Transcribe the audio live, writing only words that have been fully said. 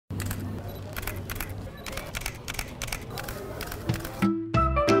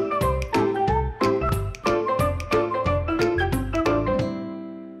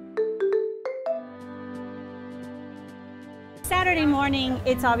morning,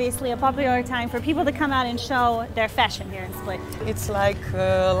 it's obviously a popular time for people to come out and show their fashion here in Split. It's like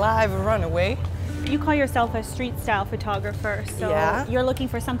a live runaway. You call yourself a street style photographer, so yeah. You're looking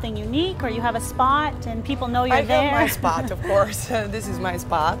for something unique, or you have a spot and people know you're there? I have my spot, of course. This is my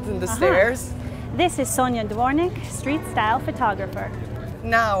spot, the stairs. This is Sonja Dvornik, street style photographer.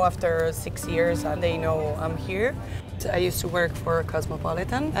 Now, after 6 years, they know I'm here. I used to work for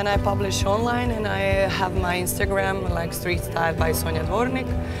Cosmopolitan, and I publish online, and I have my Instagram, like Street Style by Sonja Dvornik.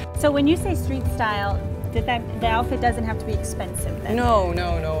 So when you say street style, the outfit doesn't have to be expensive then? No,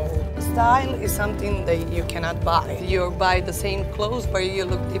 no, no. Style is something that you cannot buy. You buy the same clothes, but you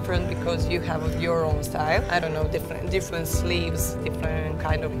look different because you have your own style. I don't know, different sleeves, different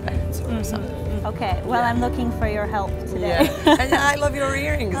kind of pants or something. Okay, well, I'm looking for your help today. Yeah. And I love your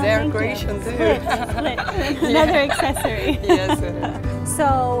earrings. Oh, they're Croatian too. Split. Another accessory. Yes, it is.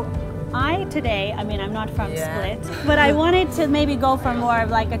 So, I'm not from Split, but I wanted to maybe go for more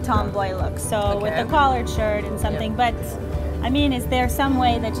of like a tomboy look. So with a collared shirt and something, but I mean, is there some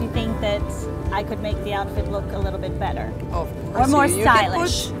way that you think that I could make the outfit look a little bit better? Of course. Or more you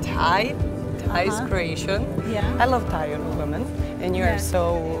stylish? Can put tie. Tie is Croatian. Yeah. I love tie on women. And you are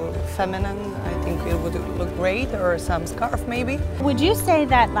so feminine. I think it would look great, or some scarf maybe. Would you say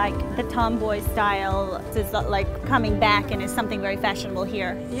that like the tomboy style is like coming back and is something very fashionable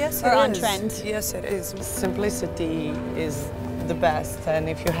here? Yes, or it on is. trend? Yes, it is. Simplicity is the best, and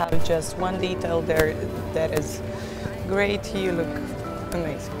if you have just one detail there that is great, you look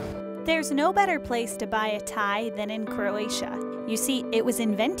amazing. There's no better place to buy a tie than in Croatia. You see, it was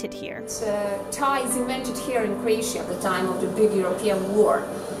invented here. Tie is invented here in Croatia at the time of the big European war,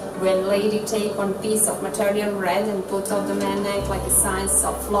 when lady take one piece of material red and put on the man neck like a sign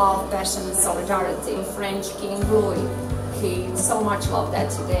of love, passion and solidarity. French King Louis, he so much loved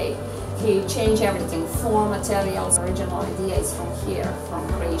that today. He changed everything, form, materials. The original idea is from here, from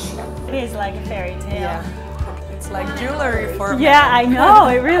Croatia. It is like a fairy tale. Yeah. It's like jewelry for men. Yeah, I know,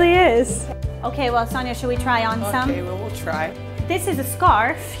 it really is. Okay, well, Sonja, should we try on some? Okay, well, we'll try. This is a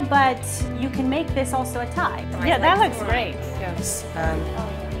scarf, but you can make this also a tie. Yeah, that looks great. Yes, and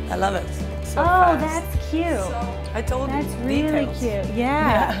I love it. So oh, fast. that's cute. I told you. That's really details. cute.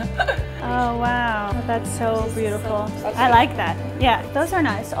 Yeah. Oh, wow. That's so beautiful. I like that. Yeah, those are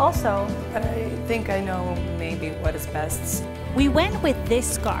nice also. But I think I know maybe what is best. We went with this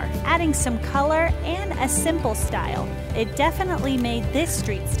scarf, adding some color and a simple style. It definitely made this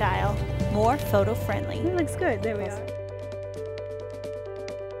street style more photo-friendly. It looks good. There we are.